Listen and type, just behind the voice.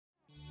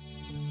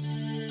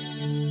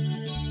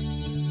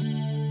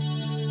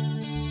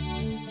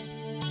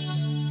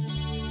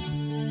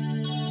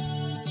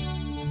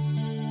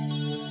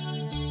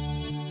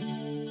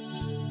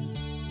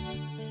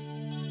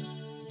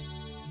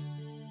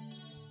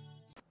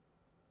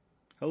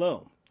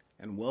Hello,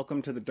 and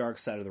welcome to the dark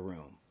side of the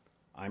room.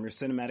 I'm your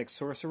cinematic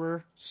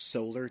sorcerer,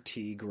 Solar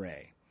T.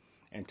 Greye,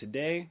 and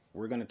today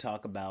we're going to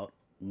talk about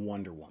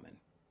Wonder Woman.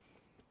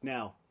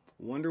 Now,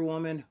 Wonder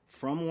Woman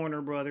from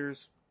Warner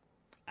Brothers,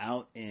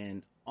 out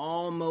in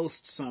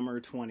almost summer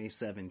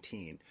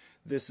 2017.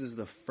 This is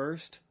the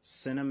first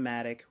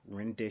cinematic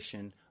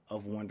rendition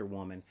of Wonder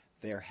Woman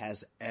there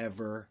has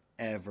ever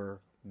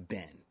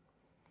been.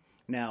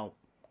 Now,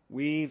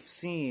 we've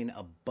seen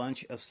a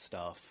bunch of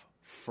stuff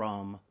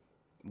from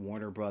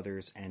Warner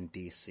Brothers and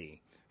DC.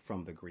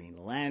 From the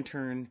Green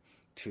Lantern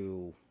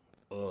to,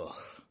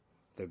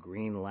 the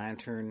Green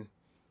Lantern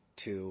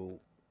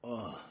to,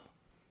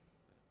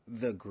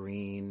 the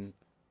Green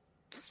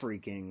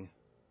freaking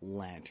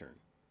Lantern.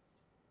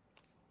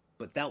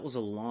 But that was a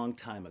long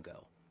time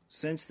ago.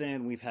 Since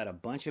then, we've had a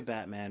bunch of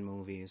Batman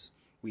movies.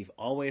 We've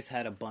always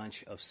had a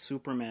bunch of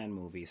Superman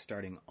movies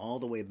starting all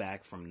the way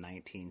back from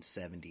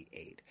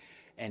 1978.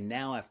 And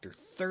now, after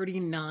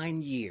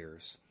 39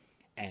 years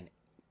and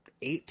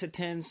 8 to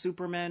 10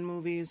 Superman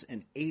movies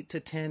and 8 to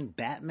 10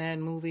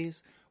 Batman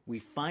movies, we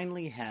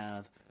finally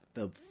have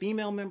the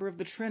female member of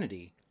the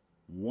Trinity,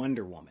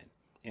 Wonder Woman,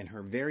 in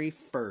her very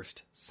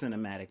first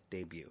cinematic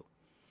debut.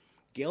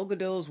 Gal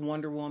Gadot's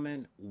Wonder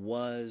Woman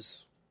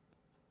was,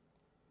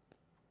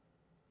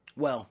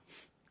 well,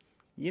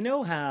 you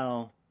know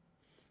how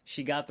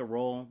she got the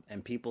role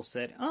and people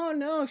said, oh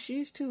no,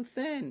 she's too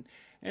thin.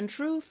 And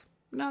truth,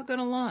 not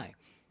gonna lie,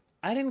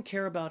 I didn't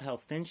care about how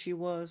thin she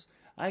was.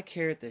 I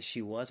cared that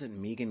she wasn't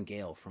Megan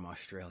Gale from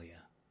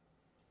Australia.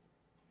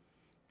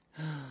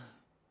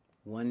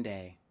 One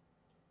day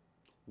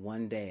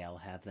I'll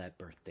have that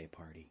birthday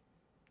party.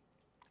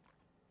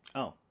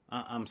 Oh,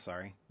 I'm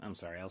sorry.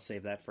 I'll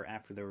save that for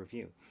after the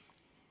review.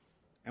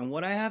 And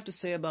what I have to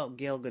say about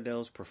Gal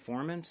Gadot's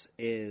performance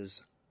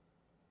is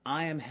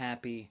I am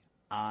happy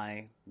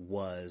I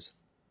was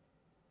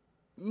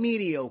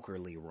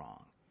mediocrely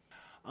wrong.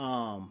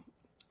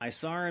 I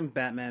saw her in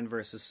Batman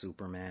vs.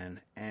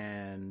 Superman,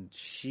 and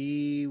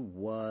she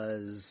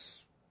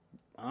was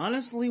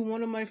honestly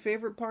one of my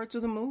favorite parts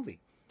of the movie.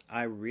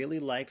 I really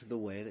liked the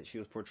way that she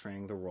was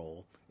portraying the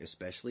role,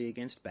 especially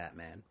against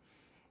Batman.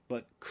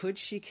 But could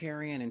she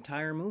carry an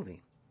entire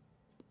movie?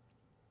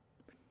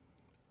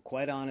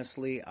 Quite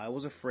honestly, I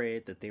was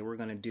afraid that they were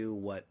going to do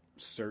what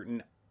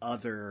certain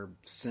other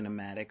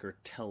cinematic or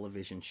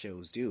television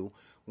shows do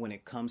when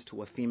it comes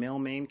to a female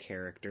main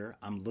character.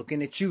 I'm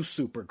looking at you,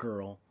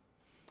 Supergirl.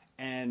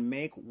 And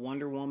make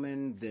Wonder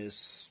Woman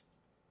this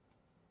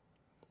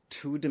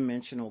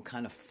two-dimensional,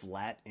 kind of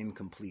flat,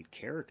 incomplete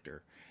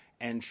character.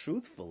 And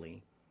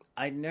truthfully,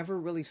 I'd never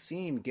really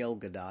seen Gal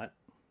Gadot.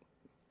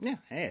 Yeah,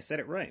 hey, I said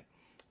it right.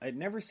 I'd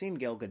never seen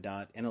Gal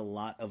Gadot in a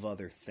lot of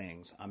other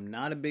things. I'm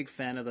not a big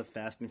fan of the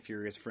Fast and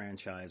Furious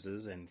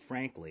franchises, and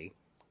frankly,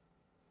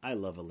 I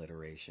love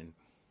alliteration.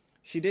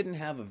 She didn't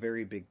have a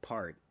very big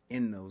part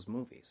in those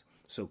movies.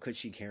 So could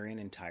she carry an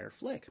entire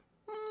flick?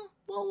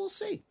 Well, we'll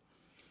see.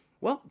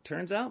 Well,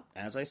 turns out,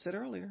 as I said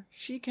earlier,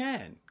 she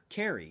can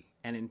carry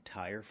an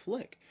entire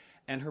flick.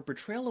 And her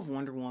portrayal of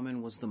Wonder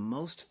Woman was the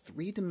most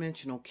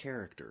three-dimensional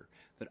character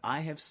that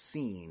I have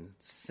seen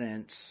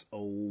since,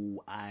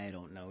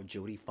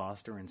 Jodie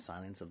Foster in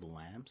Silence of the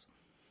Lambs.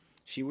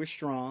 She was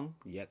strong,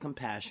 yet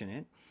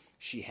compassionate.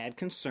 She had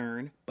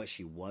concern, but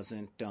she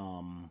wasn't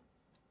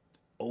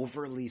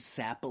overly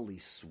sappily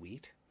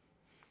sweet.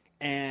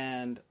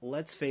 And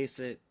let's face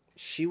it,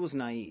 she was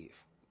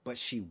naive. But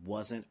she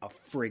wasn't a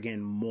friggin'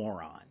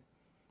 moron.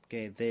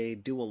 Okay, they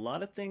do a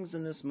lot of things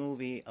in this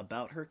movie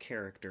about her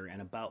character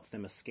and about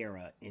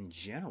Themyscira in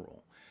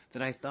general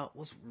that I thought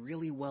was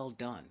really well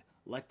done.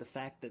 Like the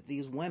fact that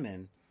these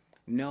women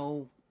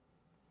know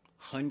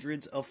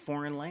hundreds of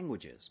foreign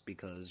languages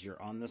because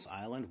you're on this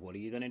island. What are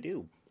you going to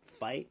do?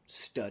 Fight,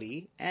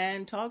 study,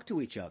 and talk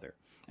to each other.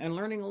 And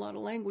learning a lot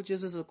of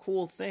languages is a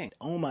cool thing.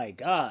 Oh my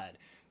God,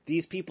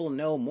 these people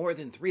know more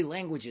than 3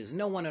 languages.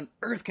 No one on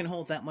earth can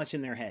hold that much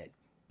in their head.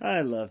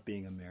 I love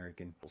being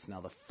American. Now,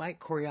 the fight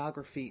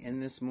choreography in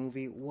this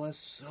movie was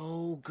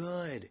so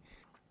good.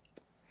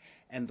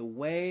 And the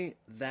way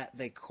that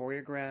they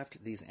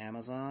choreographed these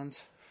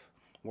Amazons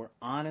were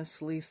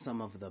honestly some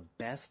of the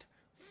best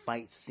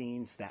fight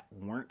scenes that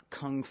weren't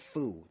kung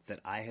fu that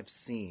I have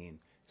seen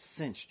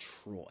since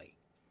Troy.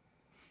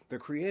 The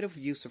creative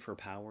use of her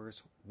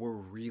powers were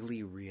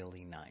really,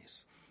 really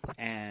nice.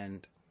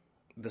 And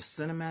the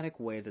cinematic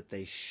way that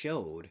they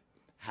showed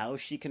how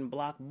she can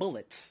block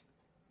bullets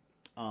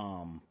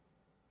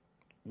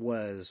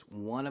was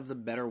one of the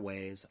better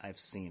ways I've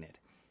seen it.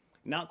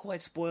 Not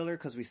quite spoiler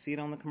because we see it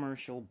on the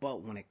commercial,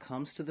 but when it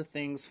comes to the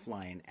things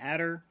flying at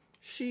her,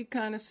 she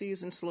kind of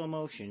sees in slow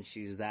motion.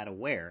 She's that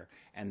aware,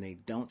 and they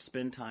don't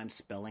spend time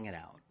spelling it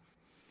out.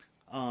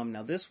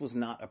 Now, this was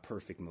not a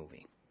perfect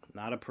movie.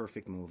 Not a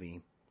perfect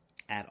movie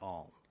at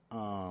all.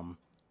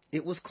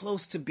 It was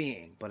close to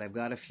being, but I've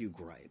got a few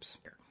gripes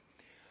here.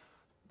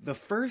 The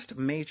first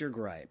major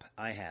gripe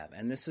I have,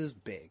 and this is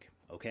big,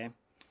 okay?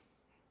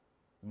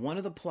 One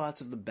of the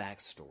plots of the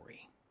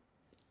backstory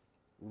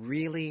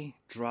really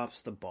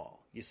drops the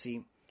ball. You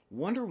see,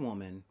 Wonder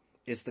Woman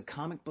is the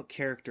comic book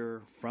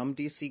character from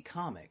DC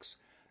Comics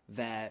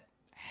that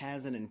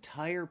has an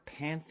entire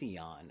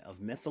pantheon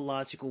of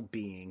mythological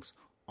beings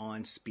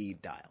on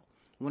speed dial.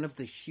 One of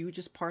the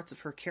hugest parts of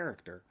her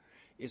character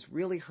is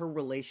really her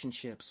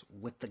relationships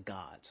with the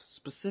gods,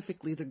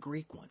 specifically the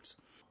Greek ones.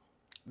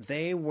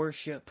 They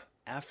worship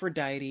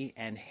Aphrodite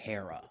and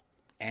Hera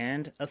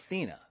and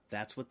Athena.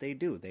 That's what they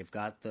do. They've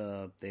got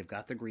the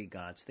Greek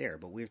gods there,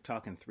 but we're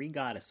talking three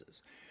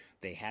goddesses.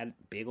 They had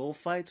big old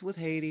fights with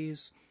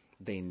Hades.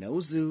 They know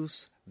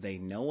Zeus. They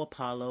know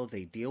Apollo.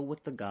 They deal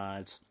with the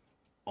gods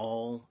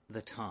all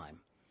the time.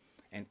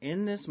 And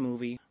in this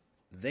movie,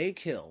 they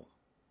kill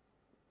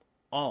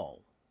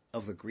all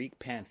of the Greek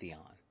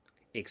pantheon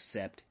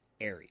except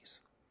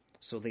Ares.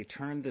 So they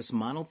turned this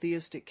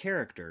monotheistic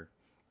character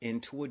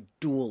into a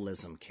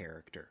dualism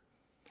character.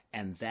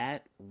 And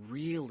that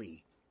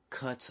really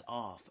cuts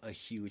off a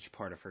huge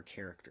part of her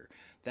character.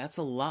 That's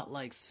a lot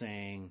like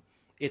saying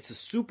it's a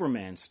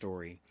Superman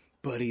story,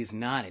 but he's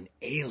not an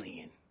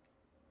alien.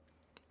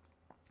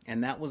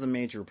 And that was a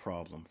major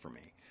problem for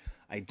me.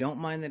 I don't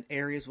mind that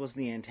Ares was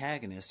the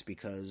antagonist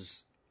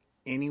because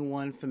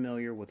anyone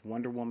familiar with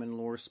Wonder Woman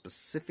lore,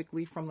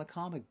 specifically from the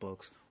comic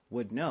books,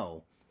 would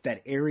know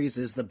that Ares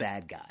is the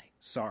bad guy.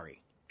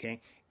 Sorry,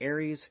 okay?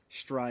 Ares,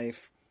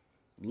 Strife,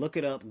 look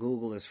it up,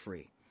 Google is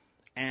free.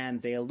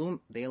 And they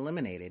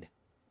eliminated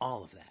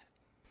all of that.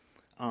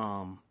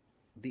 One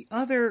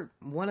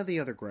of the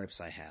other gripes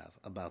I have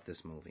about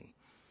this movie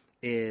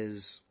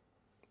is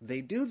they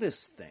do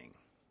this thing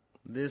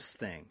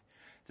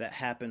that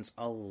happens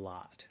a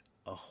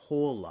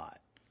whole lot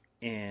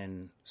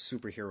in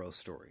superhero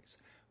stories,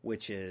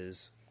 which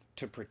is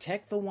to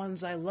protect the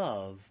ones I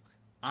love,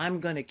 I'm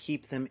going to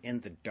keep them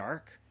in the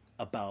dark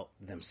about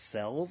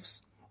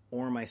themselves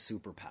or my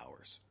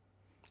superpowers.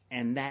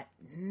 And that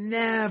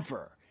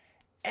never,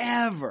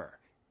 ever,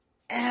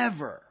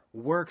 ever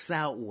works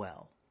out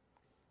well.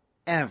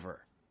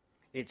 Ever.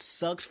 It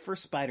sucked for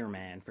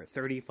Spider-Man for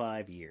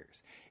 35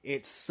 years.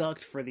 It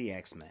sucked for the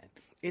X-Men.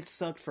 It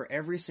sucked for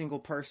every single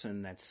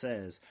person that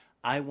says,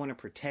 I want to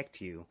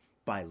protect you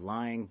by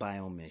lying by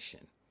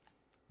omission.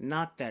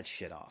 Knock that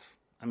shit off.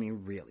 I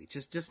mean, really,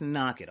 just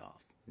knock it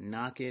off.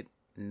 Knock it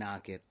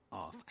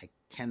off. I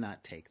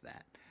cannot take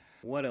that.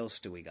 What else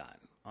do we got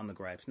on the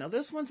gripes? Now,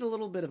 this one's a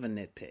little bit of a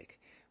nitpick,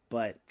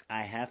 but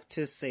I have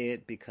to say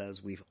it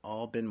because we've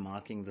all been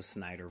mocking the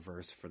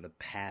Snyderverse for the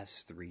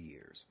past 3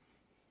 years.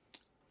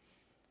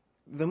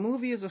 The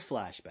movie is a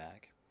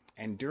flashback,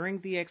 and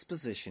during the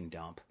exposition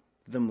dump,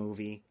 the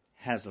movie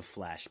has a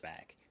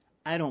flashback.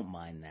 I don't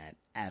mind that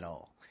at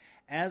all.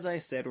 As I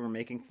said, we're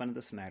making fun of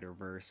the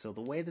Snyderverse, so the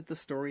way that the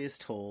story is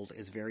told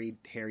is very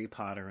Harry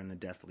Potter and the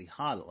Deathly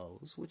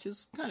Hallows, which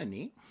is kind of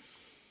neat.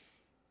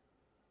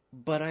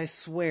 But I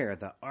swear,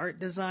 the art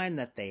design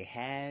that they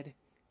had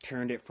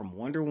turned it from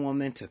Wonder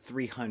Woman to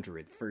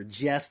 300 for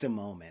just a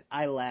moment.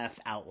 I laughed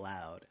out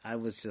loud. I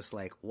was just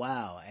like,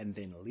 wow. And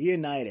then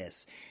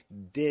Leonidas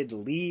did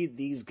lead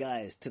these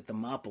guys to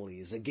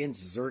Thermopylae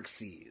against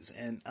Xerxes.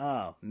 And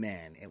oh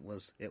man, it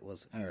was.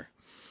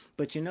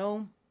 But you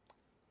know,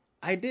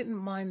 I didn't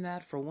mind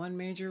that for one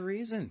major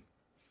reason.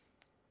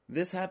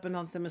 This happened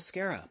on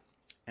Themyscira.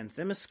 And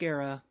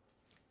Themyscira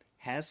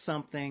has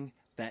something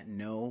that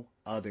no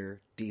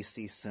other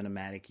DC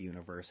cinematic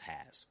universe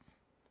has.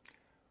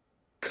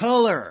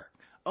 Color!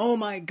 Oh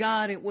my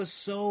god, it was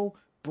so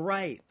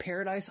bright.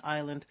 Paradise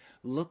Island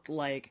looked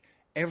like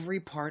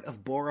every part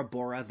of Bora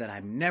Bora that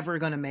I'm never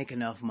going to make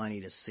enough money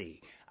to see.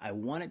 I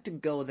wanted to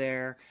go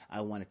there.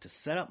 I wanted to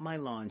set up my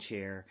lawn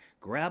chair,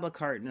 grab a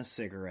carton of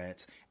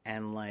cigarettes,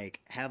 and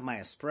have my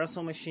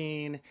espresso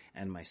machine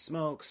and my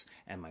smokes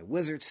and my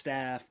wizard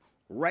staff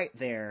right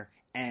there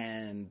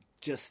and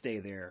just stay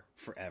there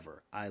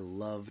forever. I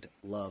loved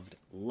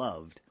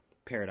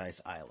Paradise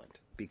Island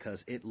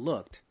because it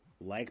looked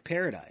like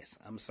paradise.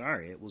 I'm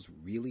sorry, it was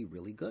really,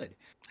 really good.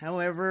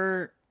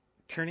 However,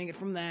 turning it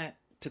from that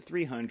to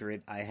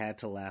 300, I had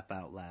to laugh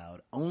out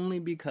loud, only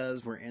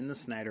because we're in the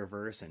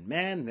Snyderverse, and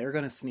man, they're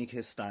going to sneak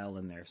his style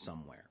in there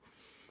somewhere.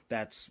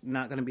 That's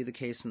not going to be the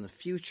case in the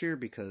future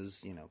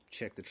because,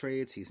 check the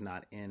trades, he's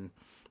not in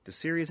the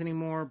series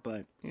anymore,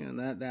 but,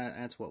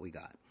 that's what we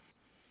got.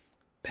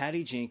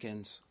 Patty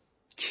Jenkins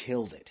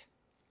killed it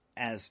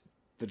as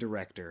the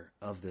director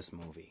of this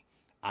movie.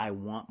 I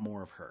want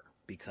more of her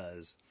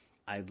because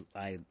I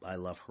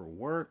love her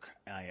work.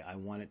 I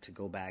wanted to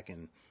go back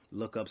and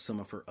look up some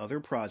of her other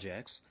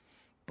projects,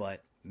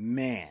 but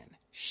man,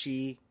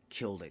 she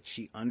killed it.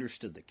 She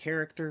understood the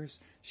characters.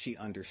 She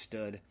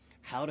understood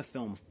how to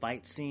film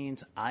fight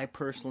scenes. I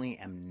personally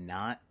am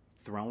not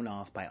thrown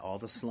off by all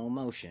the slow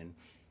motion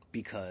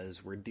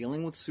because we're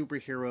dealing with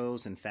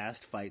superheroes and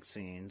fast fight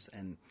scenes,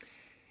 and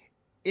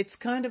it's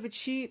kind of a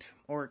cheat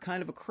or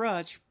kind of a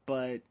crutch,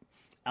 but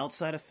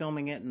outside of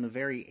filming it in the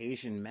very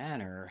Asian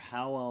manner,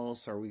 how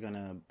else are we going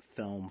to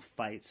film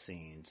fight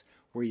scenes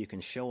where you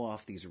can show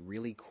off these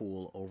really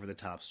cool,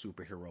 over-the-top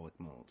superheroic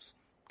moves?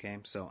 Okay,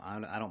 so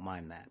I don't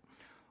mind that.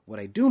 What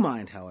I do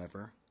mind,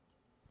 however,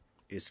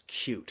 is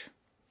cute.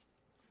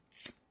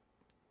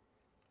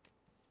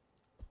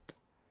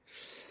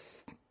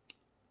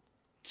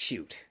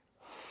 cute.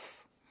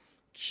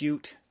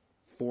 Cute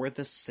for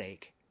the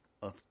sake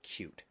of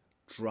cute.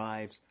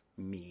 Drives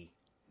me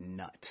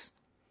nuts.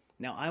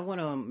 Now, I want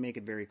to make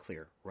it very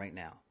clear right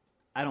now.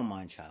 I don't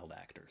mind child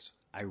actors.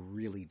 I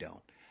really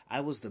don't.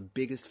 I was the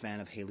biggest fan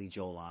of Haley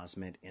Joel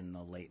Osment in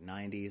the late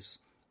 90s.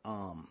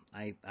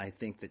 I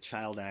think that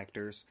child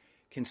actors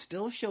can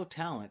still show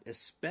talent,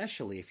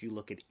 especially if you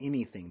look at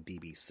anything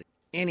BBC.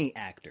 Any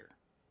actor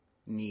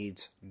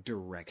needs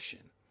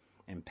direction.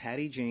 And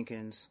Patty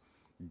Jenkins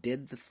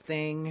did the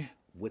thing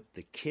with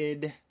the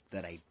kid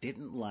that I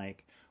didn't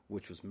like,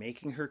 which was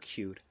making her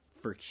cute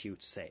for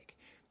cute's sake.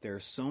 There are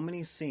so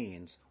many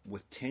scenes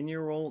with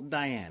 10-year-old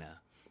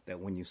Diana that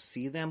when you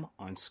see them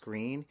on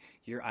screen,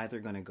 you're either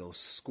going to go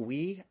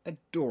squee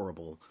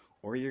adorable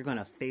or you're going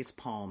to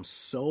facepalm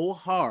so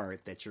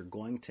hard that you're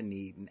going to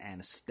need an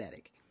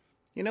anesthetic.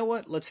 You know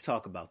what? Let's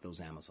talk about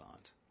those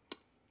Amazons.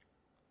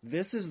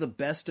 This is the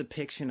best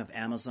depiction of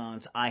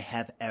Amazons I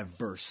have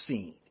ever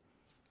seen.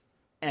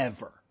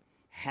 Ever.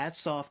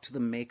 Hats off to the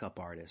makeup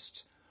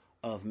artists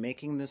of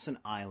making this an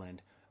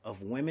island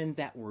of women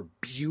that were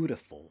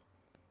beautiful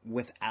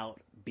without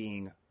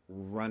being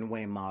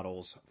runway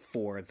models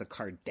for the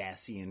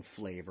Kardashian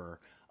flavor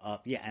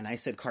of, yeah, and I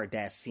said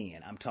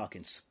Kardashian. I'm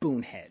talking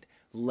spoonhead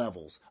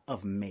levels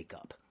of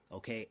makeup,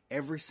 okay?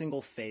 Every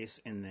single face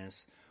in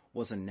this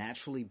was a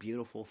naturally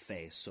beautiful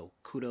face, so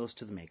kudos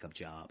to the makeup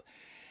job.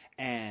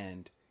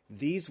 And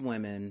these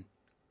women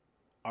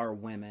are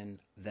women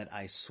that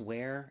I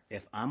swear,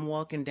 if I'm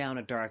walking down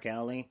a dark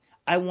alley,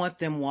 I want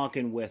them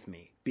walking with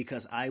me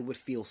because I would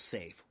feel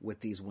safe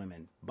with these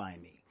women by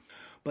me.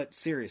 But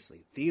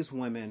seriously, these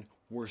women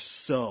were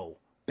so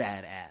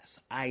badass.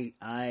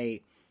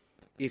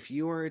 If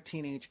you are a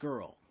teenage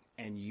girl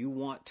and you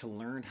want to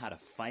learn how to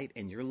fight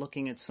and you're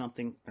looking at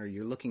something or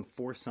you're looking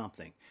for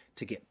something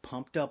to get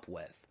pumped up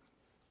with,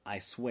 I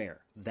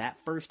swear, that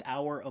first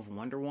hour of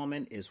Wonder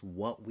Woman is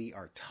what we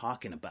are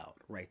talking about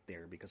right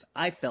there, because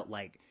I felt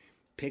like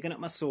picking up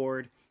my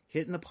sword,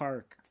 hitting the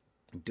park,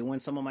 doing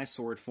some of my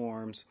sword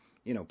forms,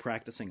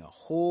 practicing a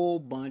whole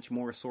bunch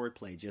more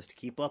swordplay just to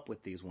keep up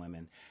with these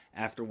women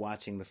after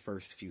watching the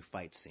first few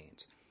fight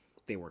scenes.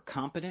 They were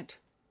competent,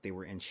 they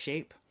were in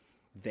shape,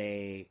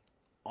 they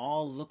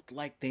all looked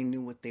like they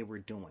knew what they were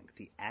doing.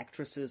 The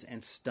actresses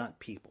and stunt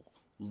people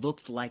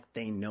looked like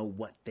they know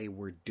what they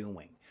were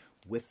doing.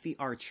 With the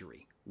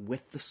archery,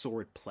 with the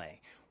sword play,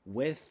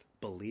 with,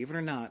 believe it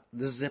or not,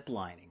 the zip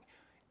lining.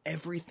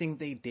 Everything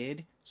they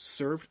did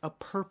served a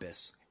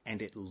purpose, and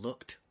it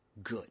looked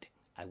good.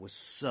 I was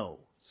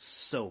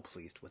so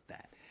pleased with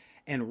that.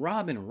 And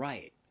Robin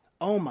Wright,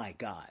 oh my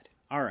God.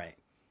 All right.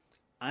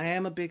 I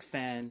am a big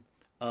fan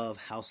of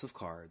House of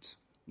Cards.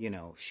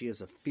 She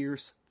is a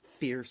fierce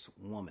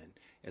woman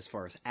as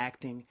far as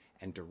acting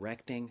and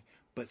directing,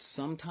 but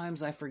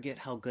sometimes I forget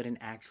how good an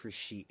actress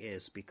she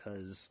is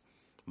because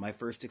my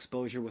first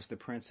exposure was The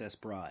Princess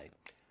Bride.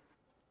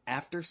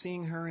 After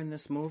seeing her in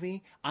this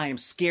movie, I am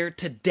scared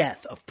to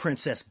death of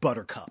Princess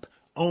Buttercup.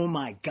 Oh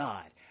my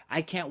God.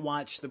 I can't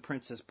watch The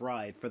Princess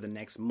Bride for the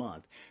next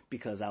month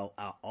because all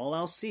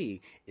I'll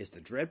see is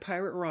the Dread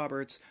Pirate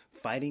Roberts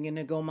fighting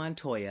Inigo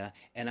Montoya,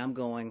 and I'm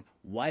going,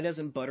 why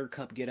doesn't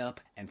Buttercup get up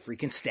and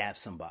freaking stab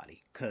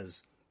somebody?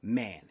 Because,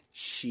 man,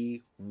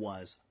 she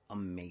was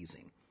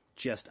amazing.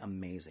 Just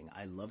amazing.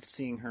 I loved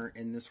seeing her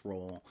in this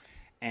role.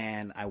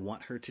 And I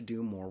want her to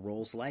do more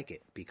roles like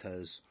it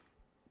because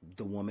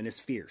the woman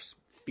is fierce.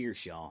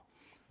 Fierce, y'all.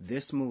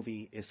 This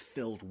movie is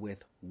filled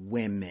with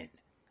women,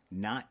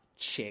 not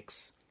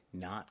chicks,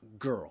 not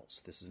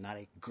girls. This is not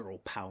a girl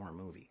power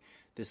movie.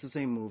 This is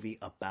a movie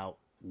about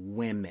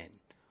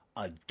women,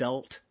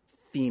 adult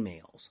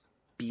females,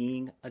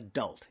 being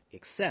adult,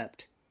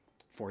 except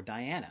for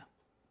Diana.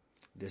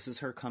 This is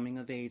her coming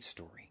of age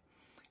story.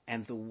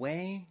 And the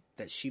way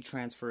that she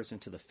transfers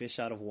into the fish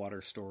out of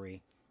water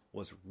story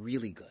was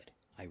really good.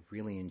 I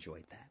really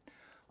enjoyed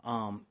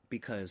that.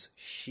 Because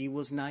she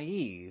was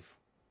naive,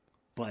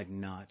 but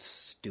not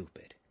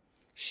stupid.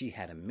 She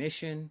had a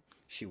mission,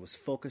 she was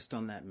focused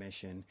on that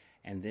mission,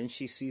 and then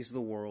she sees the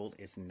world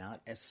is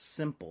not as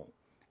simple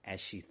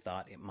as she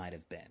thought it might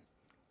have been.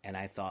 And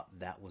I thought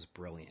that was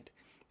brilliant.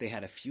 They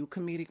had a few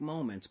comedic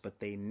moments, but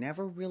they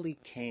never really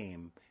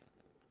came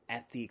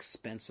at the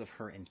expense of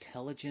her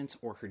intelligence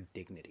or her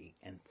dignity.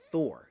 And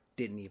Thor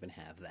didn't even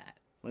have that.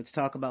 Let's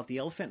talk about the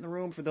elephant in the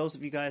room for those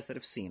of you guys that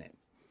have seen it.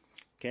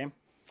 Okay?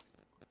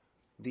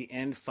 The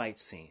end fight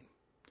scene.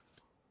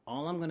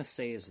 All I'm going to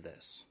say is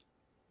this.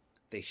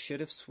 They should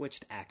have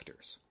switched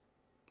actors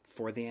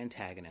for the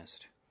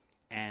antagonist,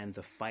 and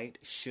the fight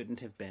shouldn't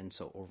have been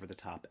so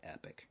over-the-top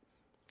epic.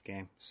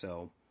 Okay?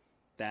 So,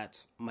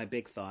 that's my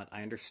big thought.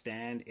 I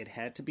understand it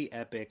had to be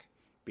epic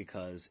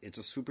because it's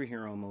a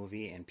superhero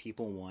movie and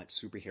people want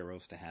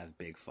superheroes to have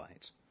big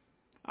fights.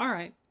 All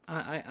right.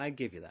 I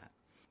give you that.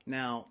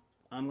 Now,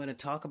 I'm going to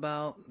talk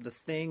about the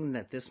thing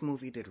that this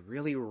movie did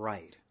really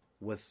right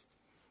with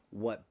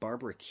what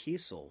Barbara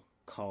Kiesel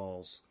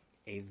calls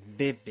a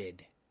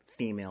vivid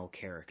female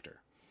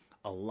character.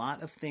 A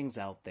lot of things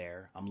out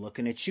there, I'm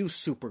looking at you,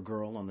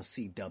 Supergirl on the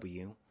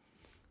CW,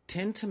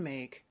 tend to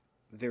make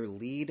their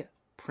lead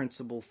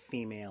principal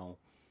female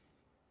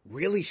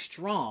really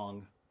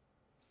strong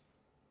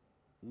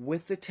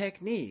with the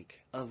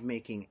technique of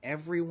making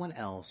everyone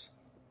else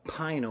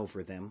pine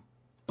over them,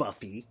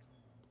 Buffy,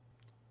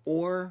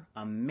 or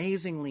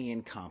amazingly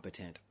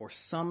incompetent, or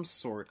some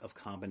sort of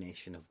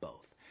combination of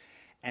both.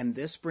 And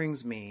this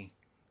brings me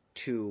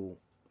to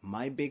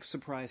my big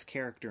surprise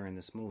character in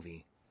this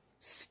movie,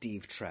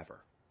 Steve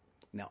Trevor.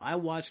 Now, I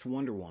watched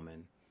Wonder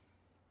Woman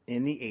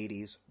in the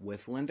 80s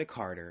with Linda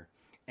Carter,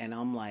 and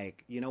I'm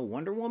like,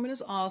 Wonder Woman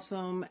is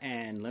awesome,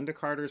 and Linda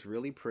Carter's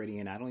really pretty,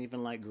 and I don't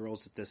even like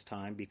girls at this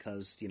time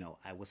because,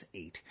 I was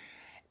 8.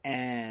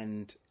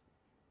 And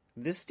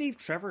this Steve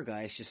Trevor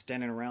guy is just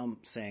standing around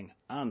saying,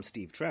 I'm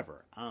Steve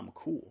Trevor, I'm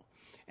cool.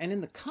 And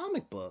in the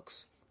comic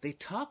books, they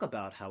talk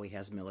about how he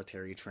has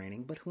military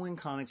training, but who in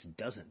comics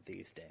doesn't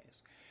these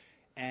days?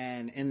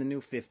 And in the New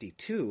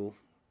 52,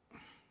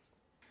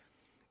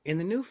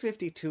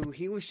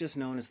 he was just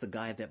known as the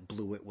guy that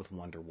blew it with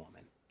Wonder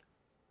Woman.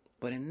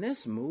 But in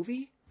this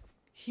movie,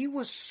 he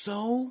was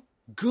so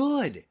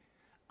good.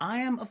 I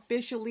am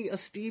officially a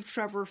Steve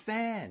Trevor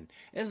fan,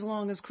 as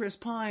long as Chris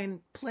Pine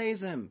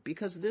plays him,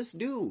 because this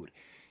dude,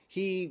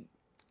 he,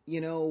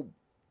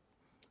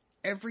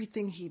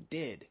 everything he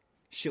did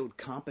showed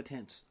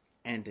competence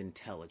and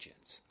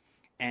intelligence.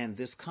 And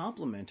this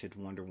complimented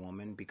Wonder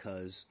Woman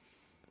because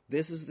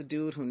this is the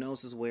dude who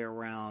knows his way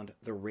around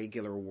the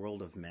regular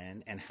world of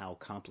men and how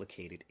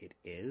complicated it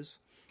is.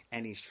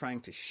 And he's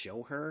trying to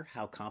show her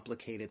how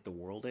complicated the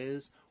world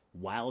is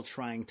while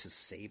trying to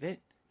save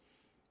it.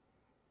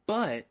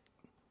 But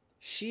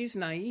she's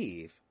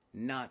naive,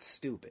 not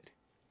stupid.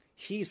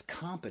 He's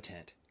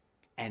competent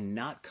and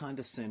not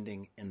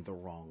condescending in the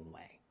wrong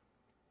way.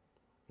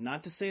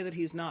 Not to say that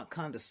he's not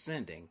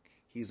condescending.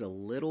 He's a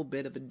little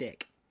bit of a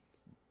dick.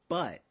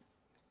 But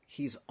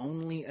he's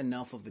only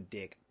enough of a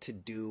dick to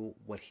do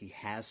what he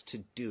has to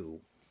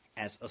do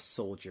as a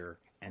soldier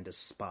and a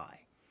spy.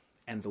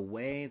 And the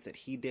way that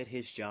he did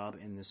his job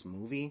in this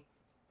movie,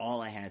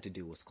 all I had to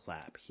do was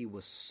clap. He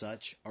was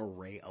such a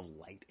ray of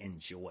light and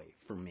joy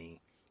for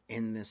me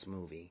in this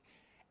movie.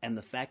 And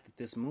the fact that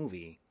this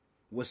movie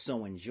was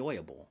so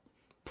enjoyable,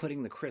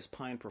 putting the Chris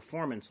Pine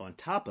performance on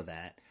top of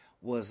that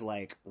was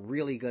like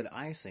really good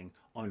icing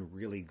on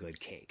really good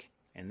cake.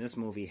 And this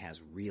movie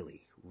has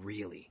really,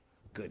 really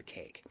good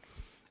cake.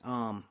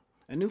 A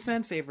new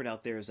fan favorite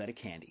out there is Etta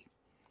Candy.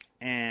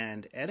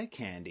 And Etta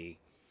Candy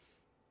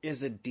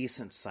is a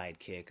decent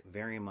sidekick,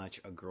 very much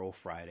a Girl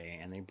Friday,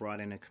 and they brought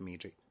in a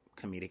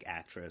comedic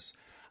actress.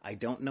 I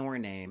don't know her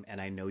name,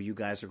 and I know you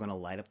guys are going to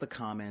light up the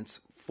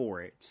comments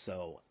for it,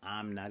 so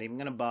I'm not even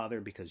going to bother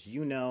because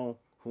you know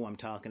who I'm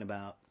talking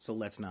about, so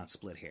let's not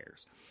split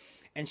hairs.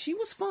 And she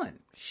was fun.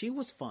 She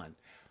was fun.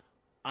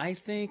 I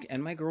think,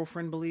 and my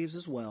girlfriend believes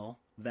as well,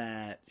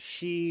 that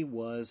she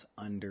was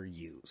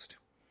underused.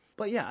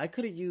 But yeah, I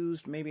could have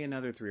used maybe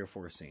another 3 or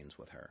 4 scenes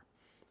with her.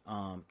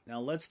 Now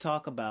let's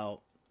talk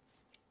about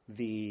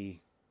the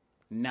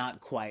not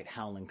quite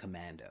Howling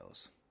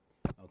Commandos.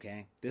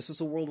 Okay? This is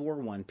a World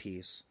War I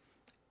piece,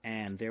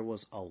 and there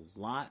was a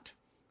lot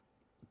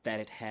that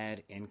it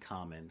had in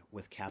common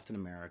with Captain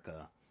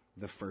America,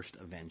 the First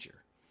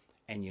Avenger.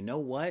 And you know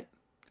what?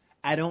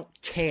 I don't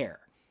care.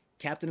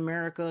 Captain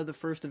America, the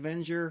First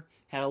Avenger,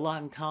 had a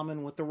lot in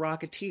common with the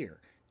Rocketeer.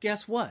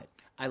 Guess what?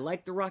 I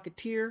like the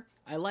Rocketeer.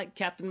 I like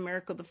Captain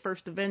America, the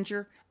First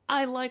Avenger.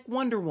 I like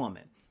Wonder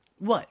Woman.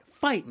 What?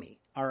 Fight me,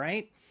 all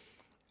right?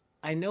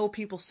 I know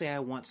people say I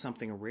want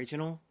something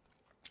original.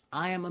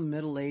 I am a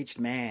middle-aged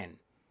man.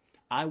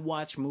 I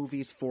watch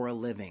movies for a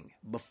living.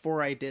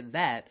 Before I did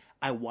that,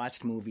 I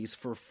watched movies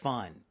for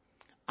fun.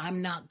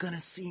 I'm not going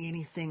to see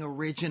anything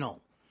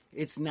original.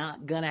 It's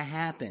not going to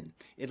happen.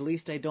 At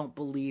least I don't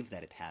believe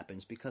that it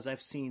happens because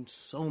I've seen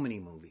so many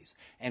movies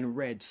and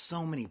read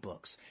so many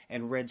books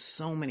and read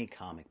so many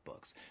comic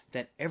books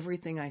that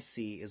everything I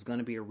see is going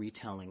to be a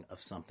retelling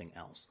of something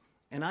else.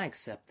 And I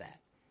accept that.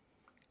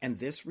 And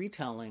this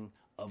retelling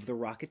of the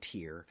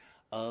Rocketeer,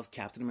 of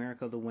Captain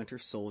America the Winter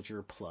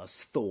Soldier,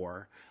 plus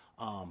Thor,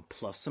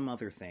 plus some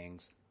other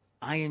things,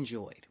 I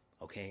enjoyed.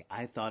 Okay,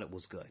 I thought it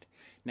was good.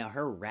 Now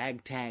her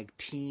ragtag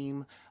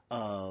team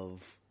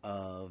of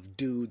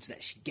dudes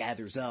that she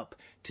gathers up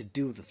to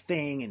do the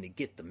thing and to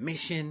get the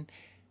mission,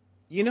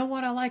 you know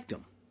what? I liked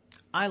them.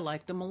 I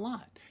liked them a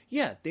lot.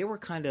 Yeah, they were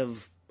kind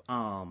of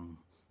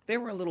they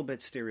were a little bit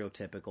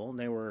stereotypical.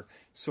 They were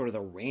sort of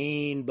the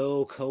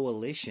Rainbow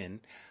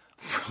Coalition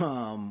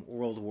from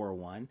World War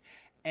I,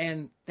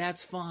 and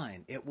that's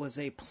fine. It was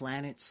a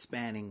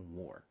planet-spanning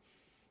war.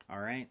 All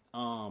right?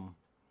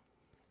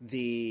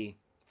 The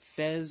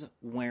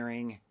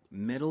fez-wearing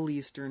Middle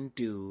Eastern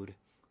dude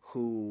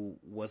who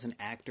was an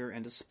actor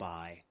and a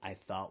spy, I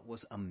thought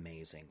was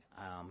amazing.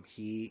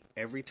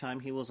 Every time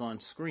he was on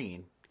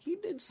screen, he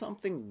did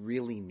something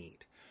really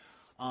neat.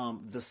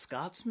 The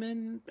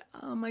Scotsman,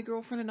 my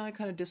girlfriend and I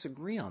kind of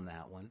disagree on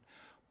that one,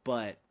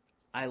 but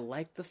I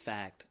like the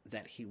fact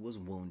that he was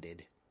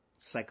wounded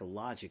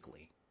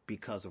psychologically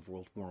because of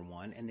World War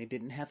I, and they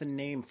didn't have a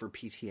name for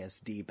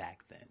PTSD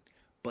back then.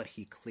 but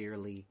he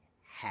clearly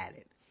had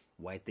it.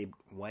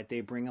 Why'd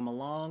they bring him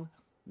along?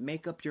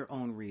 Make up your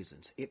own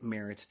reasons. It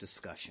merits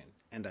discussion,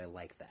 and I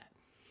like that.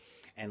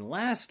 And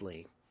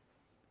lastly,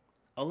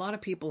 a lot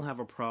of people have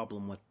a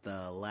problem with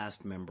the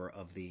last member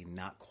of the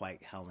Not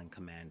Quite Howling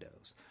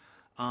Commandos.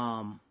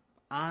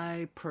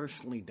 I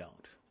personally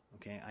don't.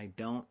 Okay, I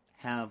don't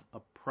have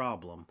a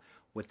problem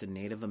with the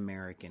Native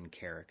American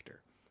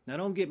character. Now,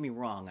 don't get me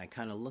wrong. I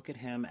kind of look at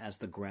him as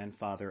the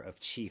grandfather of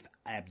Chief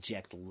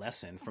Abject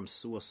Lesson from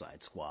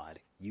Suicide Squad.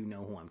 You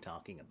know who I'm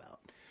talking about.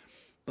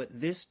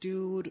 But this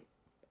dude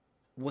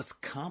was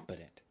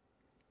competent.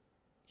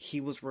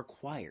 He was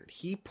required.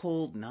 He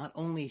pulled not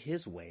only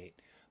his weight,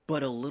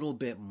 but a little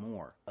bit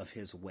more of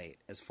his weight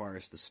as far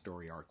as the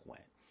story arc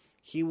went.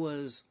 He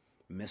was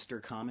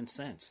Mr. Common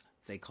Sense.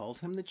 They called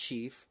him the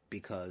Chief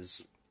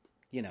because,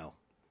 you know,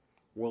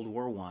 World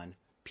War I,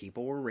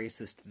 people were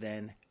racist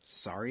then.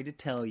 Sorry to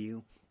tell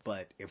you,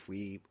 but if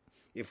we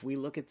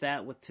look at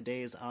that with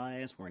today's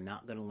eyes, we're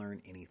not going to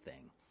learn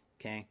anything.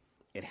 Okay?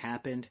 It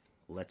happened.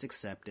 Let's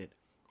accept it.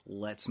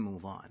 Let's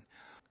move on.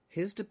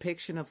 His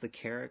depiction of the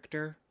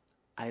character,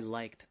 I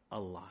liked a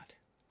lot.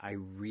 I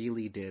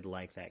really did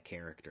like that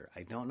character.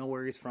 I don't know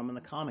where he's from in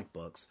the comic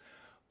books,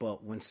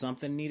 but when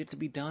something needed to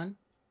be done,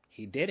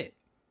 he did it.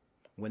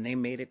 When they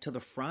made it to the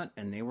front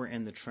and they were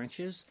in the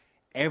trenches,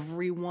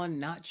 everyone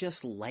not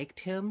just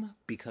liked him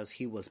because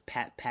he was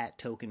pat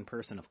token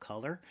person of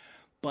color,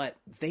 but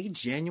they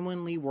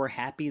genuinely were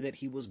happy that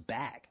he was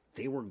back.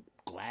 They were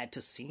glad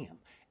to see him.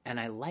 And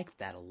I liked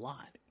that a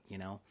lot, you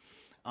know.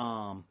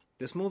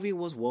 This movie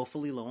was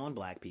woefully low on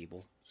black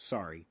people.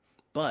 Sorry.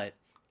 But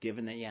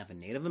given that you have a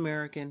Native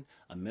American,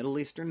 a Middle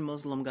Eastern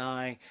Muslim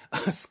guy,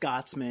 a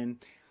Scotsman,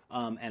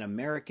 an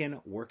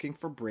American working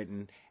for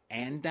Britain,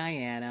 and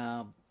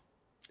Diana,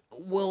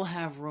 we'll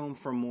have room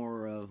for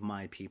more of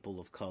my people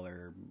of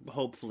color,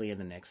 hopefully in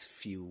the next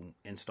few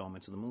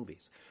installments of the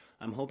movies.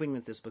 I'm hoping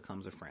that this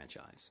becomes a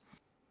franchise.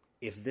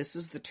 If this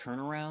is the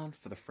turnaround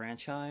for the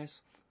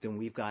franchise, then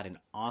we've got an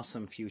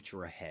awesome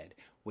future ahead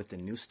with the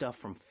new stuff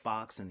from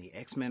Fox and the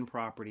X-Men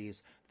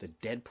properties, the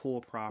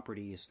Deadpool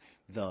properties,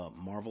 the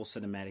Marvel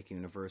Cinematic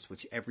Universe,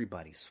 which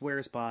everybody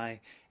swears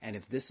by. And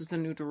if this is the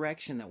new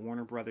direction that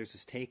Warner Brothers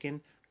has taken,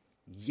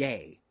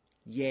 yay.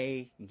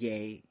 Yay,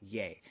 yay,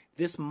 yay.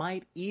 This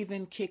might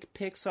even kick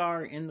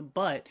Pixar in the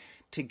butt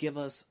to give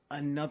us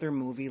another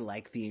movie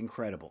like The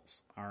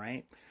Incredibles. All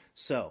right?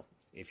 So,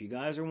 if you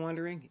guys are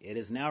wondering, it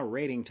is now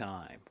rating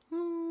time.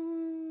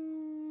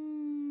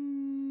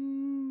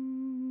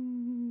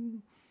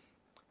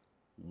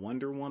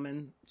 Wonder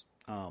Woman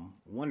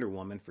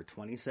for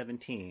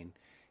 2017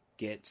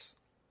 gets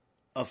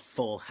a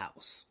full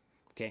house.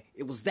 Okay?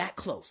 It was that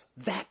close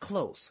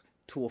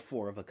to a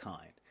 4 of a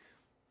kind.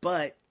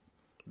 But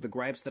the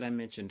gripes that I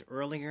mentioned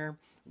earlier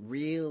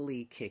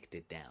really kicked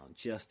it down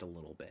just a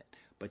little bit.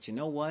 But you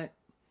know what?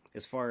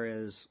 As far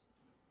as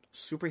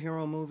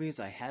superhero movies,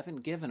 I haven't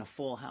given a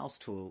full house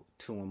to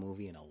a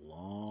movie in a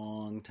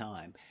long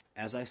time.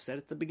 As I said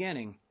at the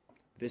beginning,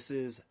 this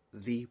is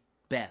the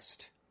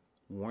best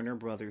Warner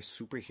Brothers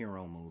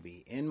superhero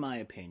movie, in my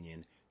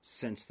opinion,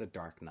 since The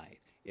Dark Knight.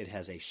 It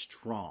has a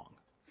strong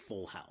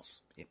full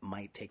house. It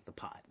might take the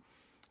pot.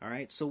 All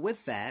right, so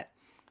with that,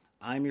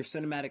 I'm your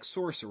cinematic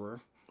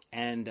sorcerer,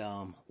 and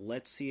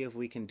let's see if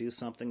we can do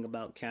something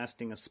about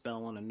casting a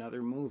spell on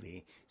another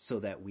movie so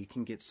that we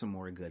can get some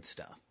more good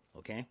stuff,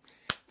 okay?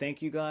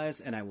 Thank you guys,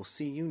 and I will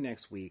see you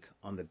next week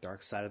on The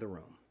Dark Side of the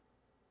Room.